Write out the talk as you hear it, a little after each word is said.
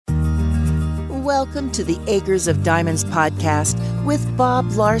and welcome to the Acres of Diamonds podcast with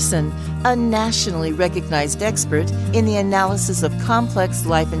Bob Larson, a nationally recognized expert in the analysis of complex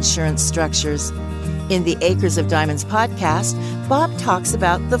life insurance structures. In the Acres of Diamonds podcast, Bob talks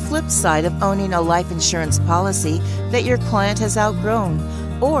about the flip side of owning a life insurance policy that your client has outgrown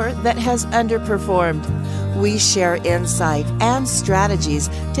or that has underperformed. We share insight and strategies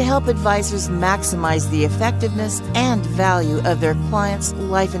to help advisors maximize the effectiveness and value of their clients'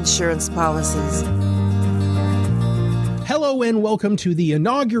 life insurance policies. Hello and welcome to the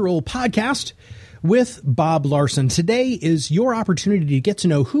inaugural podcast with Bob Larson. Today is your opportunity to get to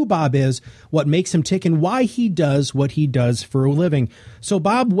know who Bob is, what makes him tick, and why he does what he does for a living. So,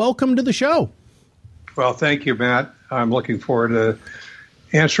 Bob, welcome to the show. Well, thank you, Matt. I'm looking forward to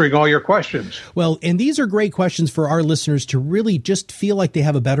answering all your questions. Well, and these are great questions for our listeners to really just feel like they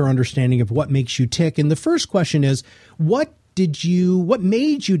have a better understanding of what makes you tick. And the first question is, what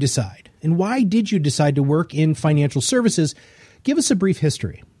made you decide, and why did you decide to work in financial services? Give us a brief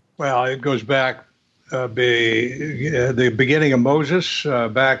history. Well, it goes back the beginning of Moses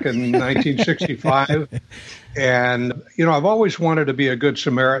back in 1965. And, I've always wanted to be a good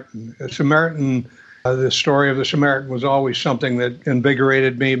Samaritan. The story of the Samaritan was always something that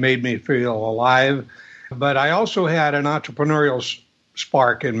invigorated me, made me feel alive. But I also had an entrepreneurial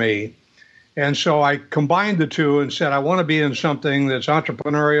spark in me. And so I combined the two and said, I want to be in something that's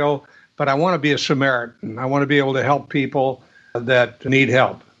entrepreneurial, but I want to be a Samaritan. I want to be able to help people that need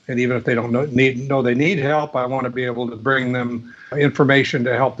help. And even if they don't know they need help, I want to be able to bring them information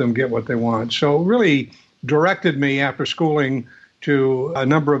to help them get what they want. So it really directed me after schooling to a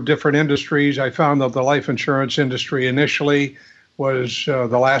number of different industries. I found that the life insurance industry initially was the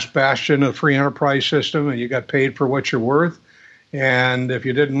last bastion of the free enterprise system, and you got paid for what you're worth. And if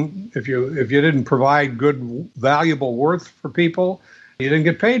you didn't provide good, valuable worth for people, you didn't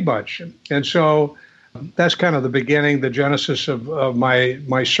get paid much. And so that's kind of the beginning, the genesis of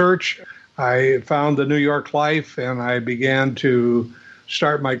my search. I found the New York Life, and I began to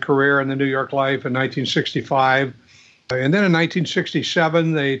start my career in the New York Life in 1965. And then in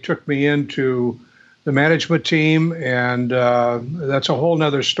 1967, they took me into the management team, and that's a whole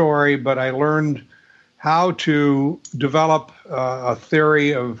nother story, but I learned how to develop a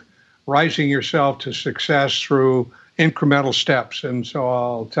theory of rising yourself to success through incremental steps. And so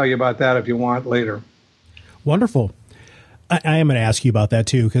I'll tell you about that if you want later. Wonderful. I am going to ask you about that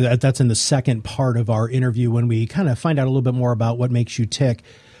too, because that's in the second part of our interview when we kind of find out a little bit more about what makes you tick.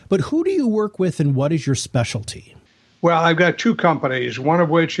 But who do you work with, and what is your specialty? Well, I've got two companies, one of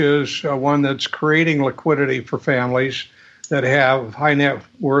which is one that's creating liquidity for families that have high net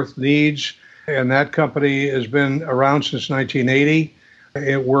worth needs. And that company has been around since 1980.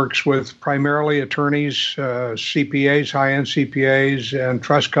 It works with primarily attorneys, CPAs, high-end CPAs, and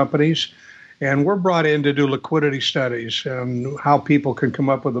trust companies. And we're brought in to do liquidity studies and how people can come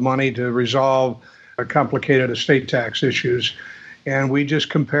up with the money to resolve complicated estate tax issues. And we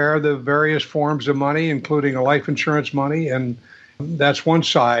just compare the various forms of money, including a life insurance money, and that's one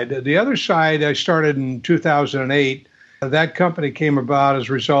side. The other side, I started in 2008. That company came about as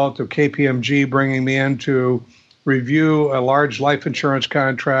a result of KPMG bringing me in to review a large life insurance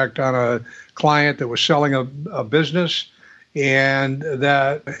contract on a client that was selling a business, and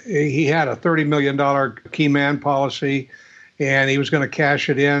that he had a $30 million key man policy, and he was going to cash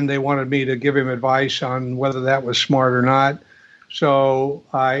it in. They wanted me to give him advice on whether that was smart or not. So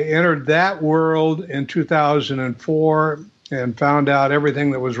I entered that world in 2004 and found out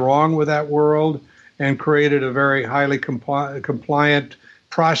everything that was wrong with that world and created a very highly compliant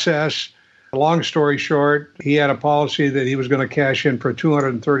process. Long story short, he had a policy that he was going to cash in for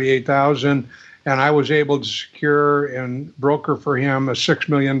 $238,000, and I was able to secure and broker for him a $6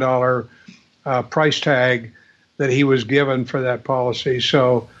 million price tag that he was given for that policy.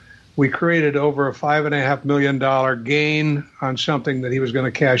 So we created over a $5.5 million gain on something that he was going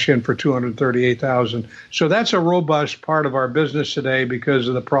to cash in for $238,000. So that's a robust part of our business today because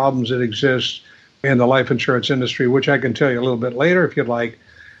of the problems that exist in the life insurance industry, which I can tell you a little bit later if you'd like.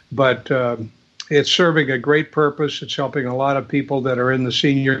 But it's serving a great purpose. It's helping a lot of people that are in the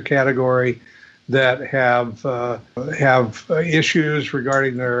senior category that have issues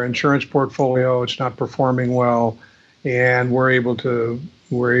regarding their insurance portfolio. It's not performing well, and we're able to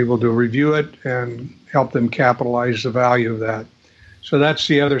review it and help them capitalize the value of that. So that's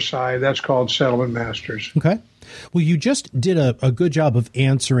the other side. That's called Settlement Masters. Okay. Well, you just did a good job of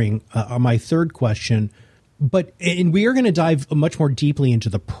answering my third question, and we are going to dive much more deeply into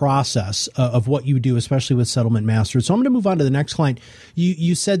the process of what you do, especially with Settlement Masters. So I'm going to move on to the next client.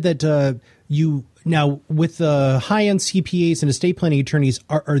 You said that Now, with the high-end CPAs and estate planning attorneys,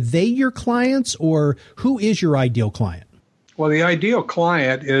 are they your clients, or who is your ideal client? Well, the ideal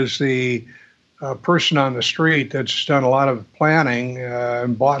client is the person on the street that's done a lot of planning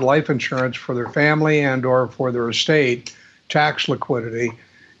and bought life insurance for their family and or for their estate, tax liquidity.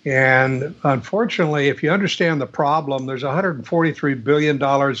 And unfortunately, if you understand the problem, there's $143 billion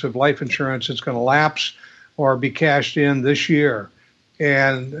of life insurance that's going to lapse or be cashed in this year.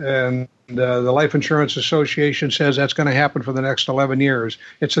 And the Life Insurance Association says that's going to happen for the next 11 years.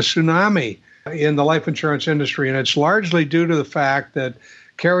 It's a tsunami in the life insurance industry, and it's largely due to the fact that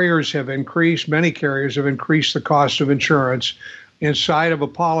many carriers have increased the cost of insurance inside of a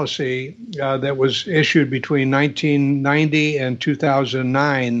policy that was issued between 1990 and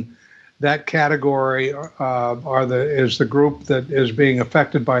 2009. That category is the group that is being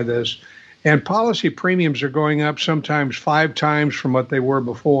affected by this. And policy premiums are going up sometimes 5 times from what they were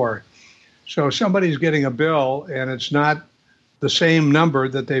before. So somebody's getting a bill, and it's not the same number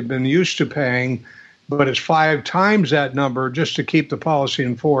that they've been used to paying, but it's 5 times that number just to keep the policy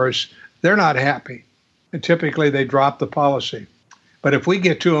in force. They're not happy. And typically they drop the policy. But if we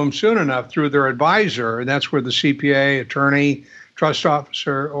get to them soon enough through their advisor, and that's where the CPA, attorney, trust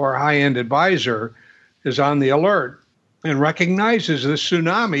officer, or high-end advisor is on the alert and recognizes this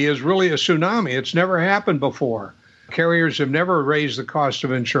tsunami is really a tsunami. It's never happened before. Carriers have never raised the cost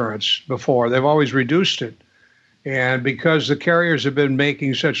of insurance before. They've always reduced it. And because the carriers have been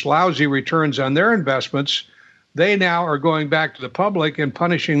making such lousy returns on their investments, they now are going back to the public and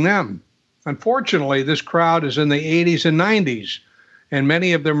punishing them. Unfortunately, this crowd is in the 80s and 90s, and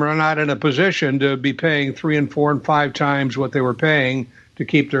many of them are not in a position to be paying 3 and 4 and 5 times what they were paying to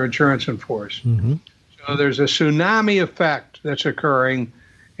keep their insurance in force. Mm-hmm. So there's a tsunami effect that's occurring,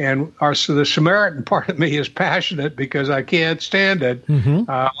 and the Samaritan part of me is passionate because I can't stand it. Mm-hmm.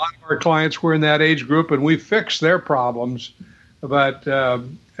 A lot of our clients were in that age group, and we fixed their problems, but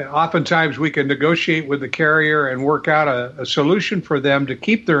oftentimes we can negotiate with the carrier and work out a solution for them to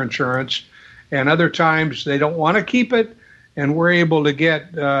keep their insurance, and other times they don't want to keep it, and we're able to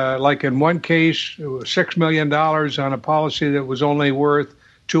get, like in one case, $6 million on a policy that was only worth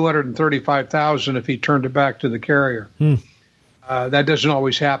 $235,000 if he turned it back to the carrier. That doesn't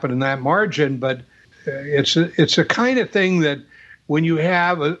always happen in that margin, but it's a kind of thing that when you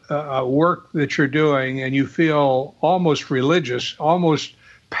have a work that you're doing and you feel almost religious, almost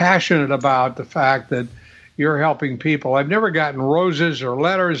passionate about the fact that you're helping people. I've never gotten roses or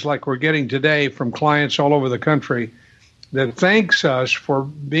letters like we're getting today from clients all over the country that thanks us for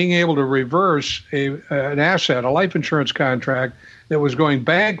being able to reverse an asset, a life insurance contract that was going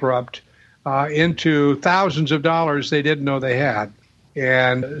bankrupt into thousands of dollars they didn't know they had.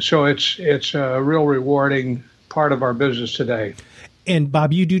 And so it's a real rewarding part of our business today. And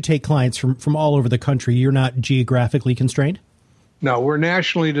Bob, you do take clients from all over the country. You're not geographically constrained? No, we're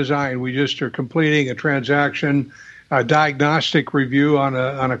nationally designed. We just are completing a transaction, a diagnostic review on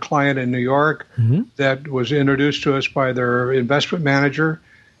a client in New York that was introduced to us by their investment manager.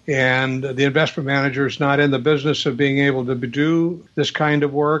 And the investment manager is not in the business of being able to do this kind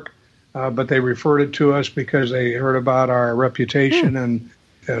of work, but they referred it to us because they heard about our reputation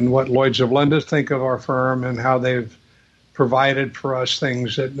and what Lloyd's of London think of our firm and how they've provided for us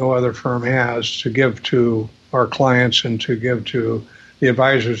things that no other firm has to give to our clients and to give to the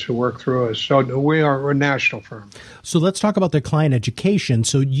advisors who work through us. So we're a national firm. So let's talk about the client education.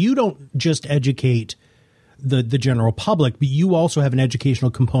 So you don't just educate the general public, but you also have an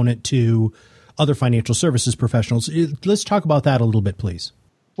educational component to other financial services professionals. Let's talk about that a little bit, please.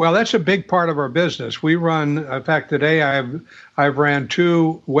 Well, that's a big part of our business. We run, in fact, today I've ran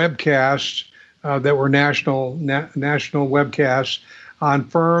 2 webcasts that were national webcasts on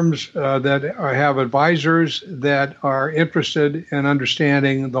firms that have advisors that are interested in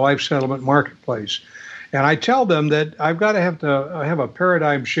understanding the life settlement marketplace. And I tell them that I've got to have a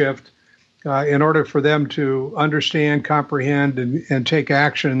paradigm shift in order for them to understand, comprehend, and take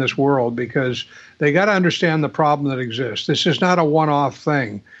action in this world, because they got to understand the problem that exists. This is not a one-off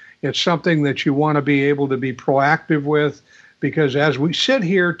thing. It's something that you want to be able to be proactive with, because as we sit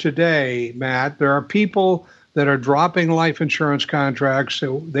here today, Matt, there are people that are dropping life insurance contracts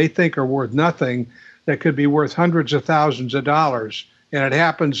that they think are worth nothing that could be worth hundreds of thousands of dollars. And it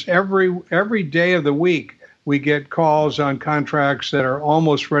happens every day of the week. We get calls on contracts that are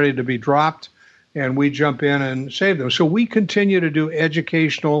almost ready to be dropped, and we jump in and save them. So we continue to do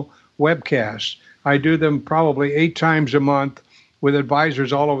educational webcasts. I do them probably 8 times a month with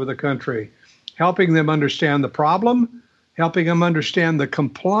advisors all over the country, helping them understand the problem, helping them understand the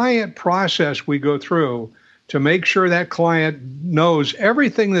compliant process we go through to make sure that client knows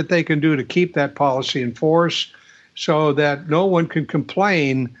everything that they can do to keep that policy in force so that no one can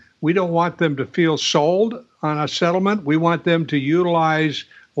complain. We don't want them to feel sold on a settlement. We want them to utilize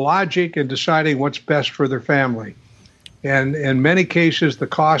logic in deciding what's best for their family. And in many cases, the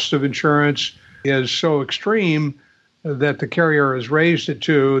cost of insurance is so extreme that the carrier has raised it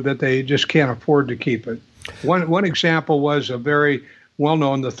to that they just can't afford to keep it. One example was a very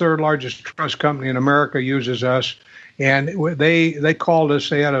well-known, the third largest trust company in America uses us, and they called us.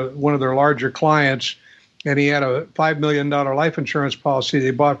 They had one of their larger clients, and he had a $5 million life insurance policy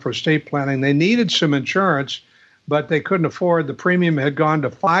they bought for estate planning. They needed some insurance, but they couldn't afford. The premium had gone to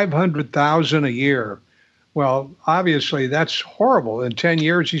 $500,000 a year. Well, obviously, that's horrible. In 10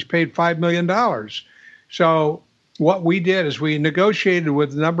 years, he's paid $5 million. So what we did is we negotiated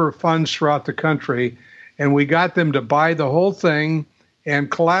with a number of funds throughout the country, and we got them to buy the whole thing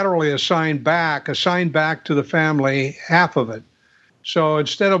and collaterally assign back to the family half of it. So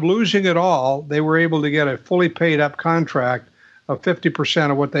instead of losing it all, they were able to get a fully paid up contract of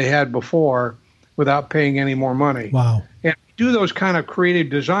 50% of what they had before without paying any more money. Wow. And we do those kind of creative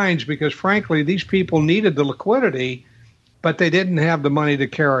designs because, frankly, these people needed the liquidity, but they didn't have the money to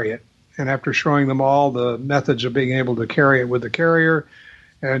carry it. And after showing them all the methods of being able to carry it with the carrier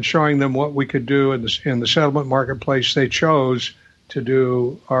and showing them what we could do in the settlement marketplace, they chose to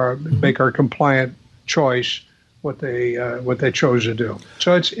do make our compliant choice what they chose to do.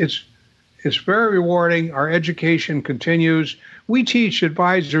 So it's very rewarding. Our education continues. We teach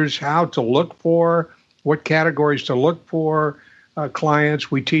advisors how to look for, what categories to look for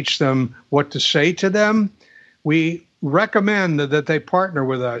clients. We teach them what to say to them. We recommend that they partner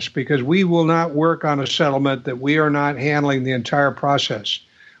with us because we will not work on a settlement that we are not handling the entire process.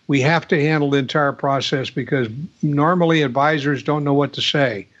 We have to handle the entire process because normally advisors don't know what to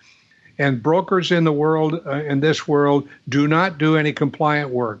say. And brokers in this world, do not do any compliant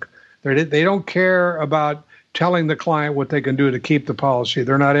work. They don't care about telling the client what they can do to keep the policy.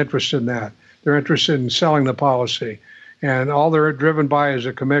 They're not interested in that. They're interested in selling the policy. And all they're driven by is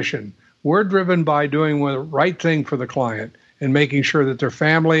a commission. We're driven by doing the right thing for the client and making sure that their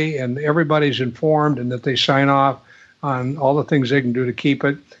family and everybody's informed and that they sign off on all the things they can do to keep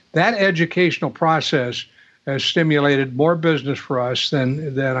it. That educational process has stimulated more business for us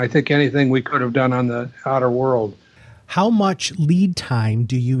than I think anything we could have done on the outer world. How much lead time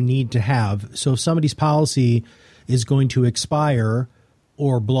do you need to have? So if somebody's policy is going to expire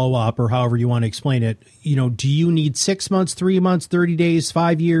or blow up or however you want to explain it, do you need 6 months, 3 months, 30 days,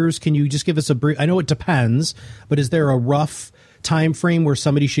 5 years? Can you just give us a brief? I know it depends, but is there a rough time frame where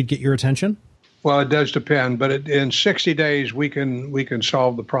somebody should get your attention? Well, it does depend, but in 60 days we can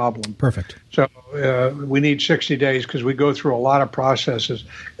solve the problem. Perfect. So we need 60 days because we go through a lot of processes.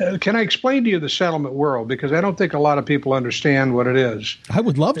 Can I explain to you the settlement world? Because I don't think a lot of people understand what it is. I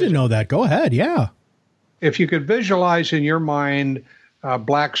would love to know that. Go ahead. Yeah. If you could visualize in your mind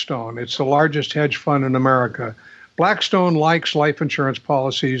Blackstone, it's the largest hedge fund in America. Blackstone likes life insurance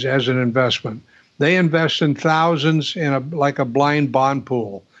policies as an investment. They invest in thousands like a blind bond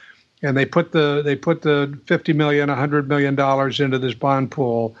pool. And they put the $50 million, $100 million into this bond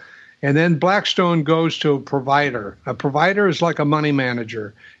pool. And then Blackstone goes to a provider. A provider is like a money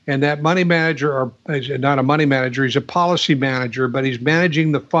manager. And that money manager, or not a money manager, he's a policy manager, but he's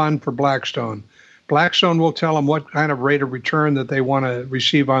managing the fund for Blackstone. Blackstone will tell them what kind of rate of return that they want to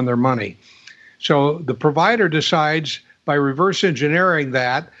receive on their money. So the provider decides by reverse engineering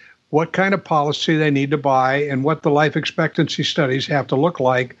that what kind of policy they need to buy and what the life expectancy studies have to look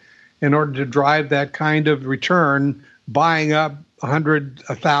like in order to drive that kind of return, buying up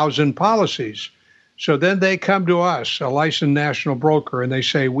 1,000 policies. So then they come to us, a licensed national broker, and they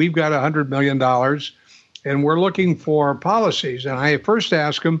say, we've got $100 million, and we're looking for policies. And I first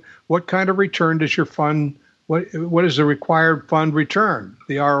ask them, what kind of return does your fund, what is the required fund return,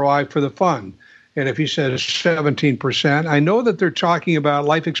 the ROI for the fund? And if he says 17%, I know that they're talking about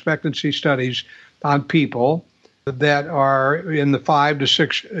life expectancy studies on people that are in the 5 to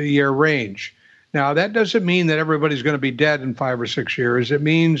 6 year range. Now, that doesn't mean that everybody's going to be dead in 5 or 6 years. It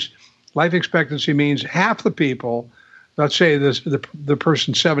means life expectancy means half the people, let's say the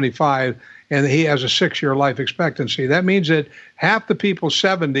person's 75 and he has a 6-year life expectancy. That means that half the people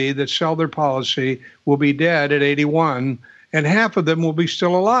 70 that sell their policy will be dead at 81 and half of them will be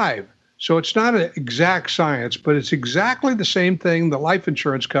still alive. So it's not an exact science, but it's exactly the same thing the life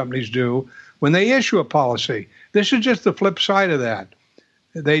insurance companies do when they issue a policy. This is just the flip side of that.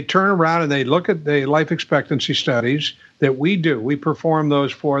 They turn around and they look at the life expectancy studies that we do. We perform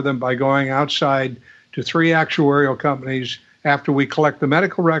those for them by going outside to 3 actuarial companies after we collect the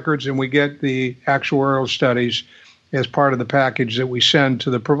medical records and we get the actuarial studies as part of the package that we send to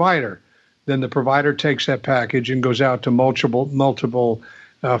the provider. Then the provider takes that package and goes out to multiple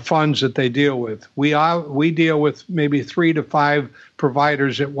funds that they deal with. We deal with maybe 3 to 5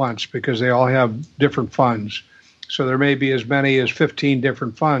 providers at once because they all have different funds. So there may be as many as 15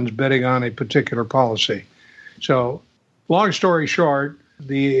 different funds bidding on a particular policy. So long story short,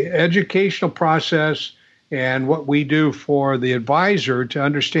 the educational process and what we do for the advisor to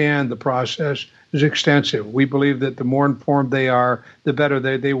understand the process is extensive. We believe that the more informed they are, the better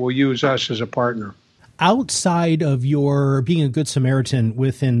they will use us as a partner. Outside of your being a good Samaritan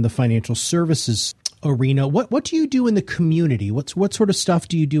within the financial services arena, what do you do in the community? What sort of stuff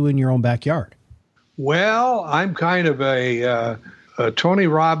do you do in your own backyard? Well, I'm kind of a Tony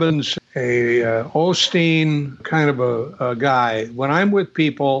Robbins, a Osteen kind of a guy. When I'm with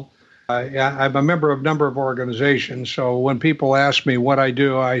people, I'm a member of a number of organizations. So when people ask me what I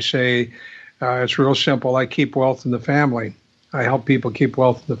do, I say it's real simple. I keep wealth in the family. I help people keep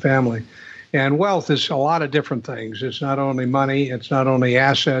wealth in the family. And wealth is a lot of different things. It's not only money. It's not only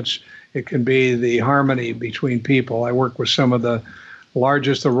assets. It can be the harmony between people. I work with some of the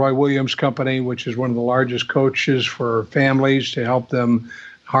largest, the Roy Williams Company, which is one of the largest coaches for families to help them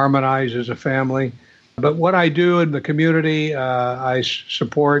harmonize as a family. But what I do in the community, I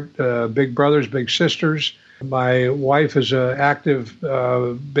support Big Brothers, Big Sisters. My wife is an active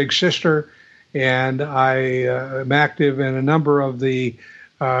Big Sister, and I am active in a number of the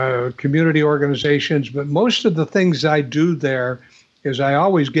community organizations. But most of the things I do there is I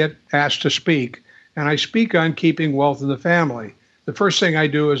always get asked to speak, and I speak on keeping wealth in the family. The first thing I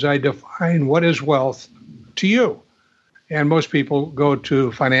do is I define what is wealth to you. And most people go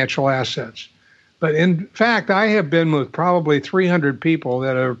to financial assets. But in fact, I have been with probably 300 people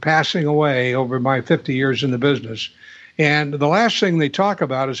that are passing away over my 50 years in the business. And the last thing they talk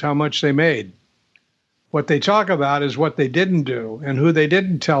about is how much they made. What they talk about is what they didn't do and who they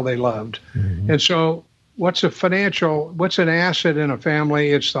didn't tell they loved. Mm-hmm. And so what's an asset in a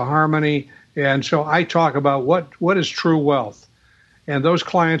family? It's the harmony. And so I talk about what is true wealth. And those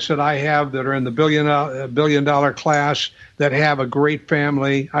clients that I have that are in the billion dollar class that have a great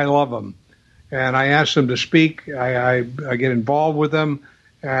family, I love them. And I ask them to speak. I get involved with them.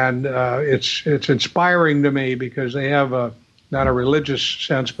 And it's inspiring to me because they have not a religious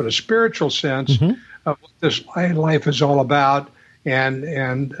sense, but a spiritual sense of what this life is all about. And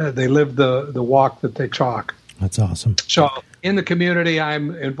they live the walk that they talk. That's awesome. So in the community,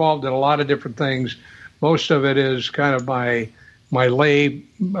 I'm involved in a lot of different things. Most of it is kind of my lay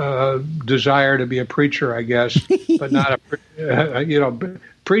desire to be a preacher, I guess, but not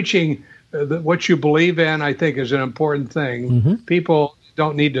preaching what you believe in, I think, is an important thing. Mm-hmm. People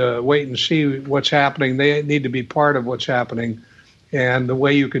don't need to wait and see what's happening. They need to be part of what's happening. And the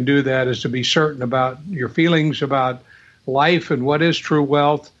way you can do that is to be certain about your feelings about life and what is true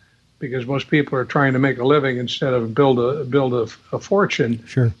wealth, because most people are trying to make a living instead of build a fortune.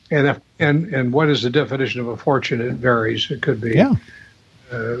 Sure. And what is the definition of a fortune? It varies. It could be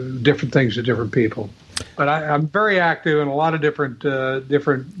different things to different people. But I'm very active in a lot of different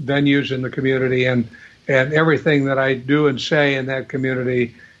venues in the community, and everything that I do and say in that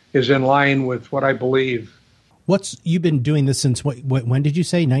community is in line with what I believe. You've been doing this since when did you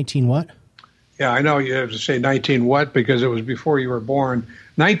say 19 what? Yeah, I know you have to say 19 what because it was before you were born.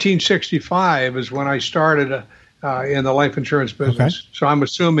 1965 is when I started in the life insurance business. Okay. So I'm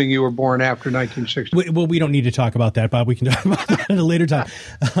assuming you were born after 1960. Well, we don't need to talk about that, Bob. We can talk about that at a later time.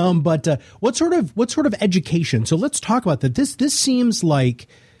 But what sort of education? So let's talk about that. This seems like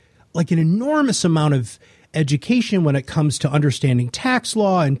an enormous amount of education when it comes to understanding tax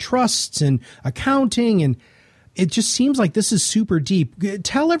law and trusts and accounting, and it just seems like this is super deep.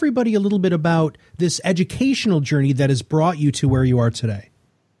 Tell everybody a little bit about this educational journey that has brought you to where you are today.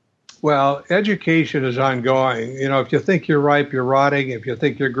 Well, education is ongoing. If you think you're ripe, you're rotting. If you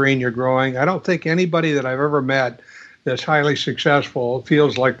think you're green, you're growing. I don't think anybody that I've ever met that's highly successful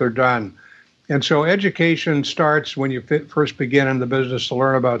feels like they're done. And so education starts when you first begin in the business to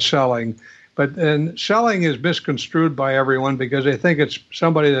learn about selling. But then selling is misconstrued by everyone because they think it's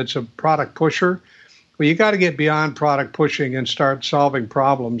somebody that's a product pusher. Well, you got to get beyond product pushing and start solving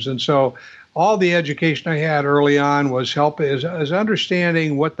problems. And so all the education I had early on was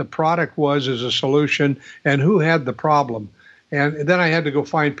understanding what the product was as a solution and who had the problem. And then I had to go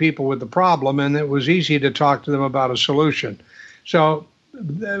find people with the problem, and it was easy to talk to them about a solution. So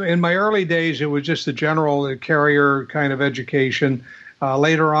in my early days, it was just the general carrier kind of education.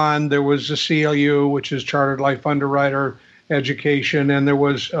 Later on, there was the CLU, which is Chartered Life Underwriter education, and there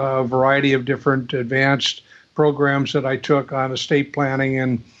was a variety of different advanced programs that I took on estate planning,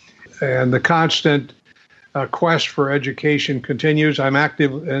 and the constant quest for education continues. I'm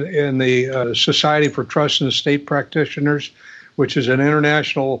active in the Society for Trust and Estate Practitioners, which is an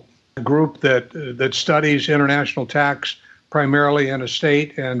international group that studies international tax, primarily in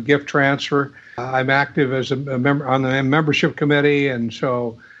estate and gift transfer. I'm active as a member on the membership committee, and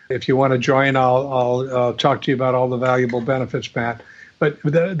so if you want to join, I'll talk to you about all the valuable benefits, Matt. But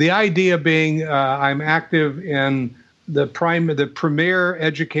the idea being, I'm active in the premier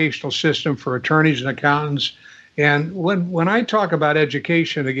educational system for attorneys and accountants. And when I talk about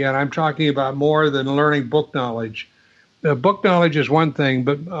education, again, I'm talking about more than learning book knowledge. Book knowledge is one thing,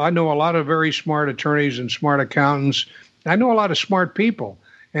 but I know a lot of very smart attorneys and smart accountants. I know a lot of smart people,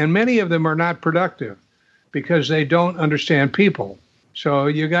 and many of them are not productive because they don't understand people. So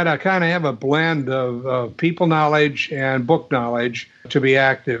you got to kind of have a blend of people knowledge and book knowledge to be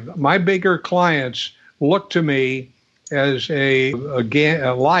active. My bigger clients look to me as a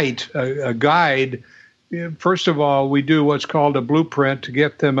guide. First of all, we do what's called a blueprint to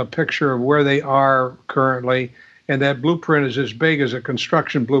get them a picture of where they are currently. And that blueprint is as big as a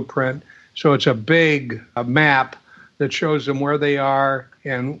construction blueprint. So it's a big map that shows them where they are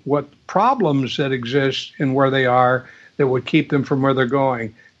and what problems that exist and where they are that would keep them from where they're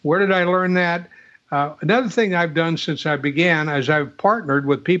going. Where did I learn that? Another thing I've done since I began is I've partnered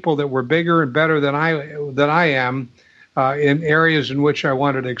with people that were bigger and better than I am in areas in which I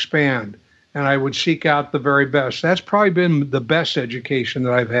wanted to expand. And I would seek out the very best. That's probably been the best education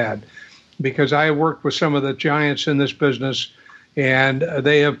that I've had, because I worked with some of the giants in this business, and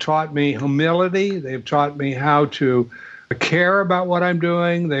they have taught me humility. They've taught me how to care about what I'm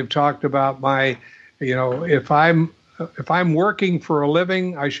doing. They've talked about if I'm working for a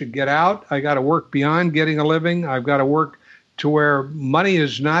living, I should get out. I got to work beyond getting a living. I've got to work to where money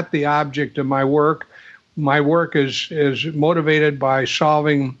is not the object of my work. My work is motivated by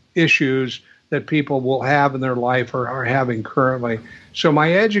solving issues that people will have in their life or are having currently. So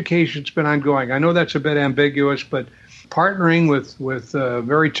my education's been ongoing. I know that's a bit ambiguous, but partnering with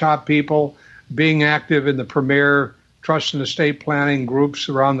very top people, being active in the premier trust and estate planning groups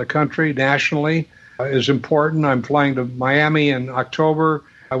around the country, nationally, is important. I'm flying to Miami in October.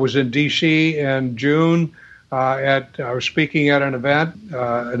 I was in D.C. in June. I was speaking at an event,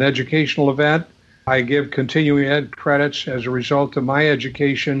 an educational event. I give continuing ed credits as a result of my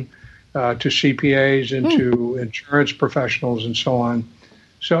education to CPAs and to insurance professionals and so on.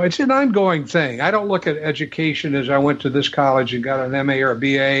 So it's an ongoing thing. I don't look at education as I went to this college and got an MA or a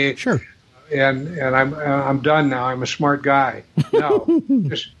BA. Sure. And I'm done now. I'm a smart guy. No,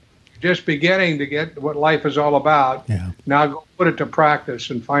 just beginning to get what life is all about. Yeah. Now go put it to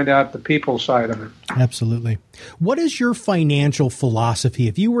practice and find out the people side of it. Absolutely. What is your financial philosophy?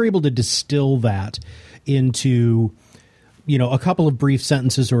 If you were able to distill that into, a couple of brief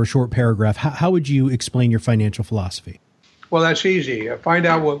sentences or a short paragraph, how would you explain your financial philosophy? Well, that's easy. Find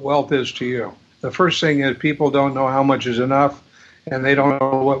out what wealth is to you. The first thing is people don't know how much is enough, and they don't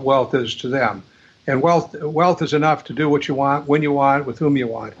know what wealth is to them. And wealth is enough to do what you want, when you want, with whom you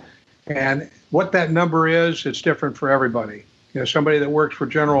want. And what that number is, it's different for everybody. Somebody that works for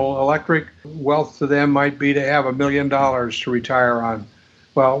General Electric, wealth to them might be to have $1 million to retire on.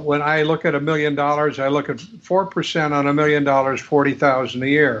 Well, when I look at $1 million, I look at 4% on $1 million, $40,000 a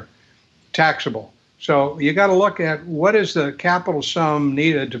year, taxable. So you got to look at what is the capital sum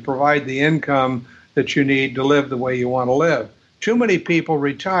needed to provide the income that you need to live the way you want to live. Too many people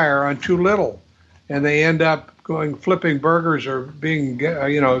retire on too little, and they end up going flipping burgers or being,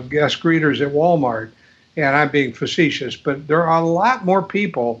 guest greeters at Walmart. And I'm being facetious, but there are a lot more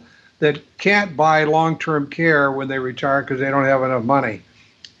people that can't buy long-term care when they retire because they don't have enough money.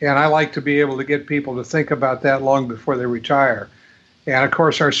 And I like to be able to get people to think about that long before they retire. And of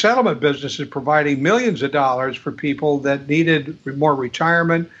course, our settlement business is providing millions of dollars for people that needed more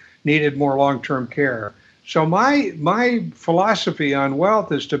retirement, needed more long-term care. So my philosophy on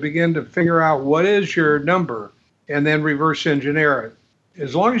wealth is to begin to figure out what is your number and then reverse engineer it.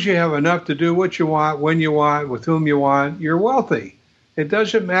 As long as you have enough to do what you want, when you want, with whom you want, you're wealthy. It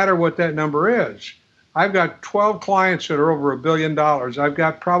doesn't matter what that number is. I've got 12 clients that are over $1 billion. I've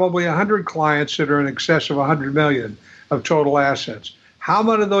got probably 100 clients that are in excess of $100 million of total assets. How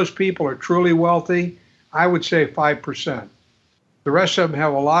many of those people are truly wealthy? I would say 5%. The rest of them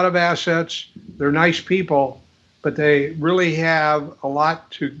have a lot of assets. They're nice people, but they really have a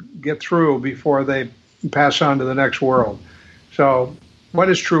lot to get through before they pass on to the next world. So what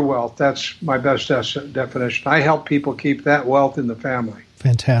is true wealth? That's my best definition. I help people keep that wealth in the family.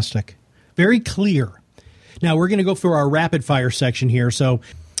 Fantastic. Very clear. Now we're going to go through our rapid fire section here. So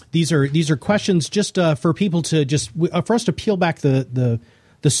These are questions just for people to for us to peel back the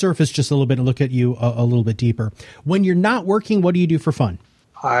surface just a little bit and look at you a little bit deeper. When you're not working, what do you do for fun?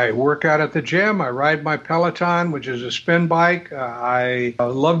 I work out at the gym. I ride my Peloton, which is a spin bike. I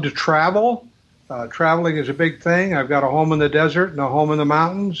love to travel. Traveling is a big thing. I've got a home in the desert and a home in the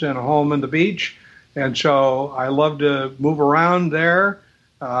mountains and a home in the beach. And so I love to move around there.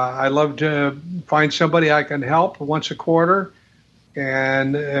 I love to find somebody I can help once a quarter.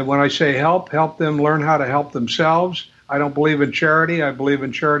 And when I say help them learn how to help themselves. I don't believe in charity. I believe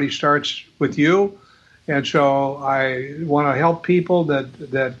in charity starts with you. And so I want to help people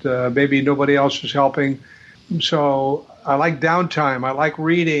that maybe nobody else is helping. So I like downtime. I like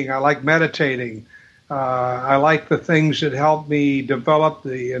reading. I like meditating. I like the things that help me develop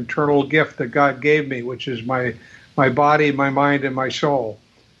the internal gift that God gave me, which is my body, my mind, and my soul.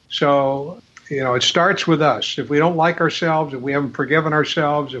 So, it starts with us. If we don't like ourselves, if we haven't forgiven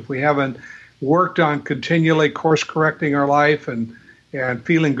ourselves, if we haven't worked on continually course-correcting our life and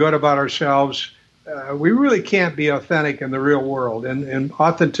feeling good about ourselves, we really can't be authentic in the real world. And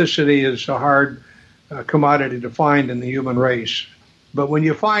authenticity is a hard commodity to find in the human race. But when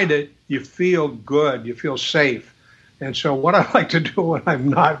you find it, you feel good, you feel safe. And so what I like to do when I'm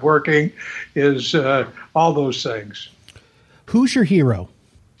not working is all those things. Who's your hero?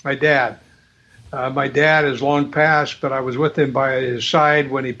 My dad. My dad is long passed, but I was with him by his side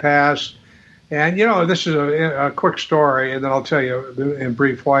when he passed. And, this is a quick story, and then I'll tell you in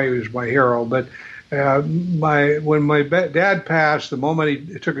brief why he was my hero. But when my dad passed, the moment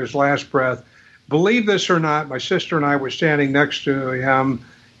he took his last breath, believe this or not, my sister and I were standing next to him,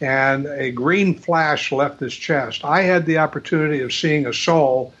 and a green flash left his chest. I had the opportunity of seeing a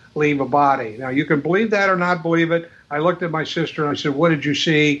soul leave a body. Now, you can believe that or not believe it. I looked at my sister and I said, "What did you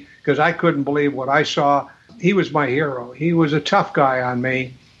see?" Because I couldn't believe what I saw. He was my hero. He was a tough guy on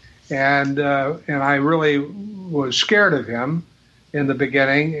me, and I really was scared of him in the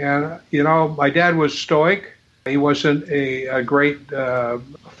beginning. And, my dad was stoic. He wasn't a great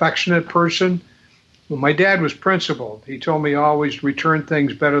affectionate person. My dad was principled. He told me always return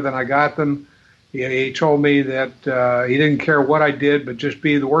things better than I got them. He told me that he didn't care what I did, but just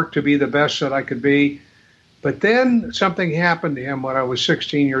work to be the best that I could be. But then something happened to him when I was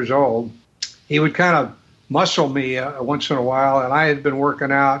 16 years old. He would kind of muscle me once in a while, and I had been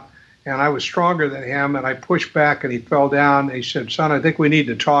working out, and I was stronger than him, and I pushed back, and he fell down. And he said, "Son, I think we need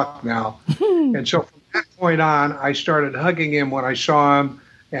to talk now." And so from that point on, I started hugging him when I saw him,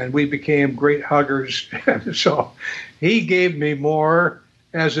 and we became great huggers. So he gave me more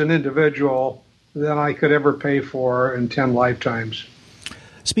as an individual than I could ever pay for in 10 lifetimes.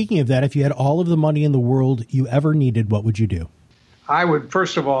 Speaking of that, if you had all of the money in the world you ever needed, what would you do? I would,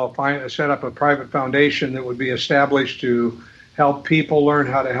 first of all, set up a private foundation that would be established to help people learn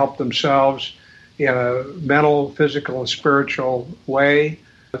how to help themselves in a mental, physical, and spiritual way.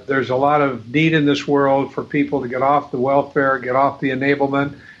 There's a lot of need in this world for people to get off the welfare, get off the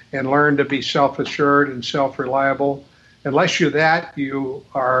enablement, and learn to be self-assured and self-reliable. Unless you're that, you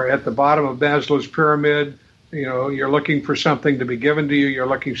are at the bottom of Maslow's pyramid. You're looking for something to be given to you. You're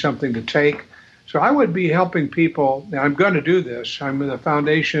looking for something to take. So I would be helping people. Now, I'm going to do this. The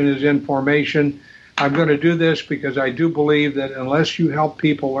foundation is in formation. I'm going to do this because I do believe that unless you help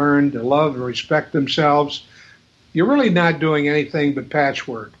people learn to love and respect themselves, you're really not doing anything but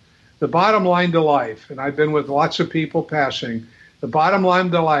patchwork. The bottom line to life, and I've been with lots of people passing, the bottom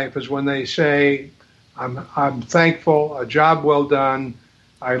line to life is when they say, I'm thankful, a job well done,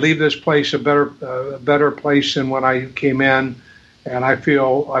 I leave this place a better place than when I came in, and I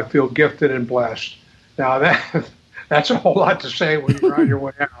feel gifted and blessed. Now that's a whole lot to say when you're on your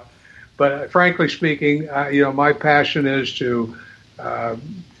way out. But frankly speaking, my passion is to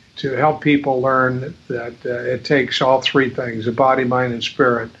help people learn that it takes all three things, the body, mind, and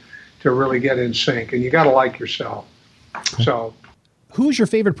spirit, to really get in sync. And you got to like yourself. So, who's your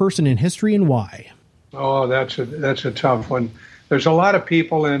favorite person in history and why? Oh, that's a tough one. There's a lot of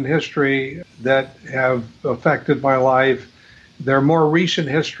people in history that have affected my life. They're more recent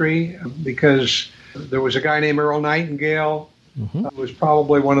history because there was a guy named Earl Nightingale, who was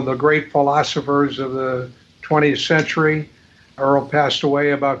probably one of the great philosophers of the 20th century. Earl passed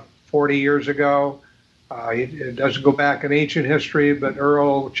away about 40 years ago. It doesn't go back in ancient history, but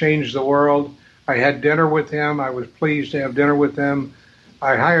Earl changed the world. I had dinner with him. I was pleased to have dinner with him.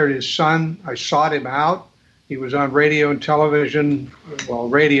 I hired his son. I sought him out. He was on radio and television, well,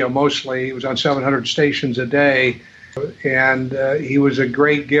 radio mostly. He was on 700 stations a day. And he was a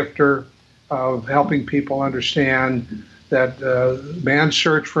great gifter of helping people understand that man's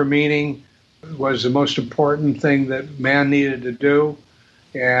search for meaning was the most important thing that man needed to do.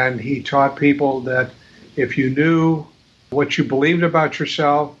 And he taught people that if you knew what you believed about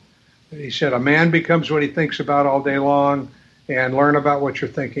yourself, he said, a man becomes what he thinks about all day long, and learn about what you're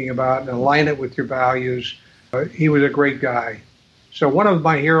thinking about and align it with your values. He was a great guy. So one of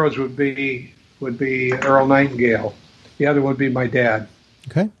my heroes would be Earl Nightingale. The other would be my dad.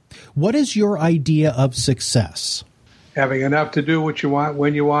 Okay. What is your idea of success? Having enough to do what you want,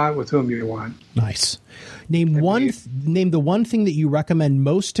 when you want, with whom you want. Nice. Name the one thing that you recommend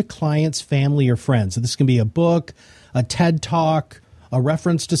most to clients, family, or friends. So this can be a book, a TED Talk, a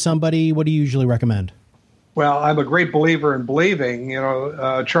reference to somebody. What do you usually recommend? Well, I'm a great believer in believing.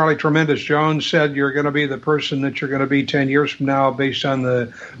 Charlie Tremendous Jones said you're going to be the person that you're going to be 10 years from now based on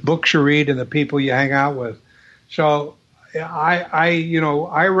the books you read and the people you hang out with. So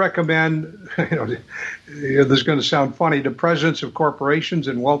I recommend, this is going to sound funny, The Presidents of Corporations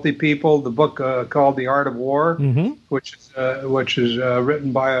and Wealthy People, the book called The Art of War, which is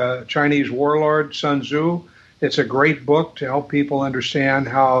written by a Chinese warlord, Sun Tzu. It's a great book to help people understand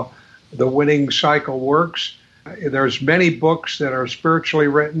how the winning cycle works. There's many books that are spiritually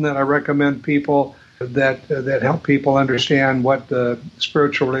written that I recommend people that help people understand what the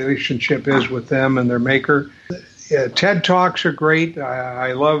spiritual relationship is with them and their maker. TED Talks are great.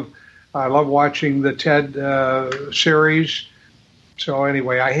 I love watching the TED series. So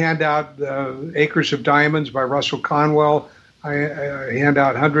anyway, I hand out Acres of Diamonds by Russell Conwell. I hand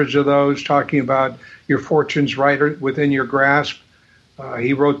out hundreds of those talking about your fortunes right within your grasp.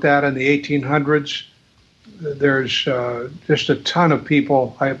 He wrote that in the 1800s. There's just a ton of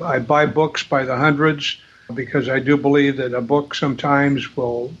people. I buy books by the hundreds because I do believe that a book sometimes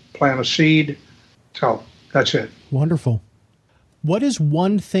will plant a seed. So that's it. Wonderful. What is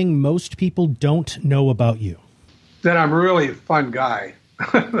one thing most people don't know about you? That I'm really a fun guy.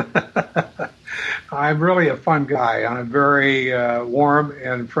 I'm really a fun guy. I'm very warm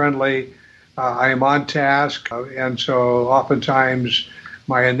and friendly. I am on task, and so oftentimes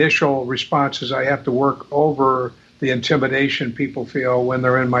my initial response is I have to work over the intimidation people feel when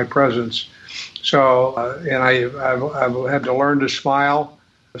they're in my presence. So, and I've had to learn to smile.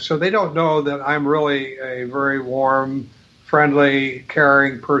 So they don't know that I'm really a very warm, friendly,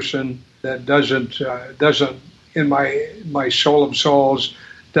 caring person that doesn't in my soul of souls,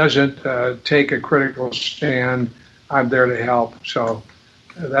 doesn't take a critical stand. I'm there to help. So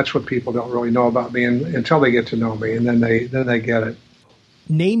that's what people don't really know about me until they get to know me, and then they get it.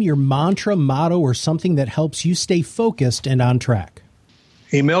 Name your mantra, motto, or something that helps you stay focused and on track.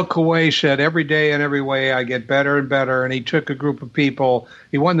 Emil Coué said, every day and every way I get better and better. And he took a group of people.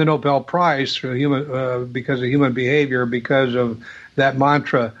 He won the Nobel Prize for because of human behavior because of that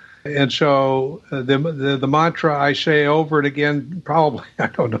mantra. And so the mantra I say over and again, probably, I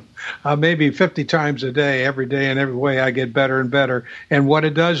don't know, maybe 50 times a day, every day and every way I get better and better. And what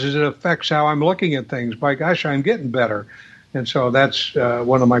it does is it affects how I'm looking at things. By gosh, I'm getting better. And so that's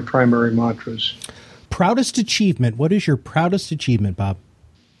one of my primary mantras. Proudest achievement. What is your proudest achievement, Bob?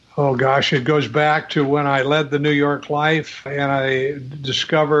 Oh, gosh, it goes back to when I led the New York Life, and I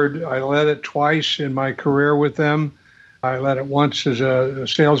discovered I led it twice in my career with them. I led it once as a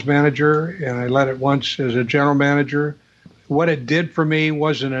sales manager, and I led it once as a general manager. What it did for me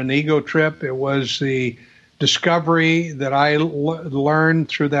wasn't an ego trip. It was the discovery that I learned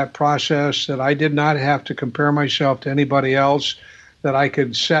through that process that I did not have to compare myself to anybody else, that I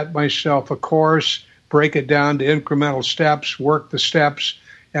could set myself a course, break it down to incremental steps, work the steps,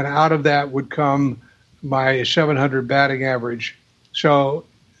 and out of that would come my 700 batting average. So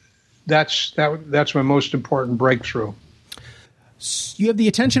that's my most important breakthrough. You have the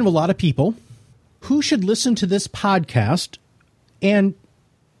attention of a lot of people. Who should listen to this podcast, and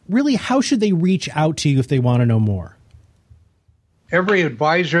really, how should they reach out to you if they want to know more? Every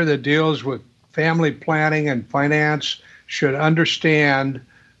advisor that deals with family planning and finance should understand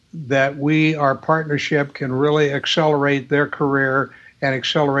that our partnership can really accelerate their career and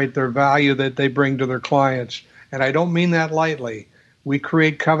accelerate their value that they bring to their clients. And I don't mean that lightly. We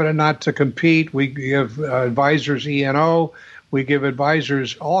create covenant not to compete. We give advisors E&O. We give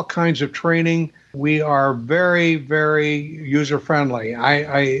advisors all kinds of training. We are very, very user-friendly.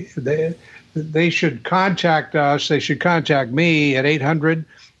 They should contact us. They should contact me at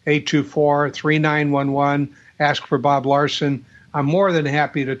 800-824-3911. Ask for Bob Larson. I'm more than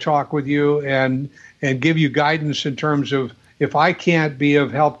happy to talk with you and give you guidance in terms of if I can't be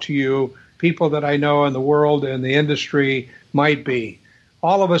of help to you, people that I know in the world and the industry might be.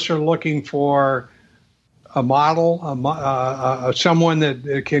 All of us are looking for a model, someone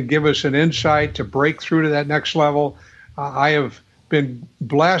that can give us an insight to break through to that next level. I have been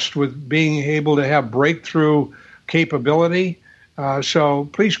blessed with being able to have breakthrough capability. So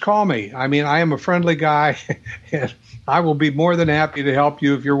please call me. I mean, I am a friendly guy, and I will be more than happy to help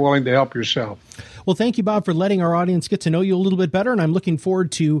you if you're willing to help yourself. Well, thank you, Bob, for letting our audience get to know you a little bit better, and I'm looking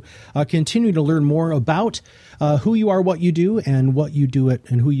forward to continue to learn more about who you are, what you do, and what you do it,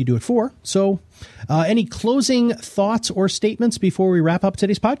 and who you do it for. So any closing thoughts or statements before we wrap up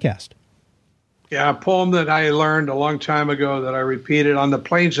today's podcast? Yeah, a poem that I learned a long time ago that I repeated: on the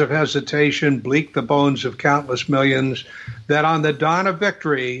plains of hesitation, bleak the bones of countless millions, that on the dawn of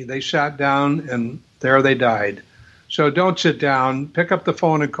victory, they sat down and there they died. So don't sit down. Pick up the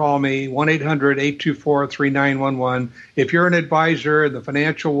phone and call me, 1-800-824-3911. If you're an advisor in the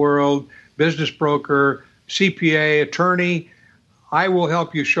financial world, business broker, CPA, attorney, I will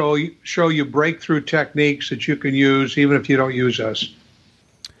help you show you breakthrough techniques that you can use even if you don't use us.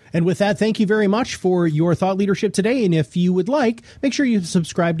 And with that, thank you very much for your thought leadership today. And if you would like, make sure you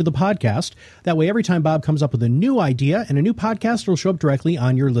subscribe to the podcast. That way, every time Bob comes up with a new idea and a new podcast, it'll show up directly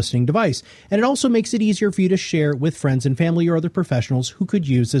on your listening device. And it also makes it easier for you to share with friends and family or other professionals who could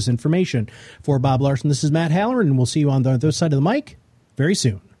use this information. For Bob Larson, this is Matt Halloran, and we'll see you on the other side of the mic very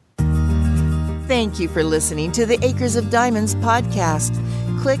soon. Thank you for listening to the Acres of Diamonds podcast.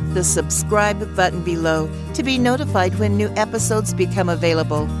 Click the subscribe button below to be notified when new episodes become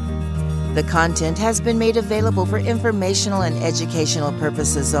available. The content has been made available for informational and educational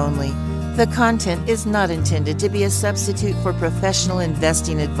purposes only. The content is not intended to be a substitute for professional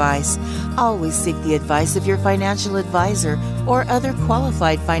investing advice. Always seek the advice of your financial advisor or other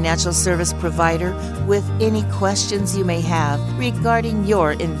qualified financial service provider with any questions you may have regarding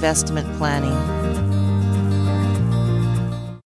your investment planning.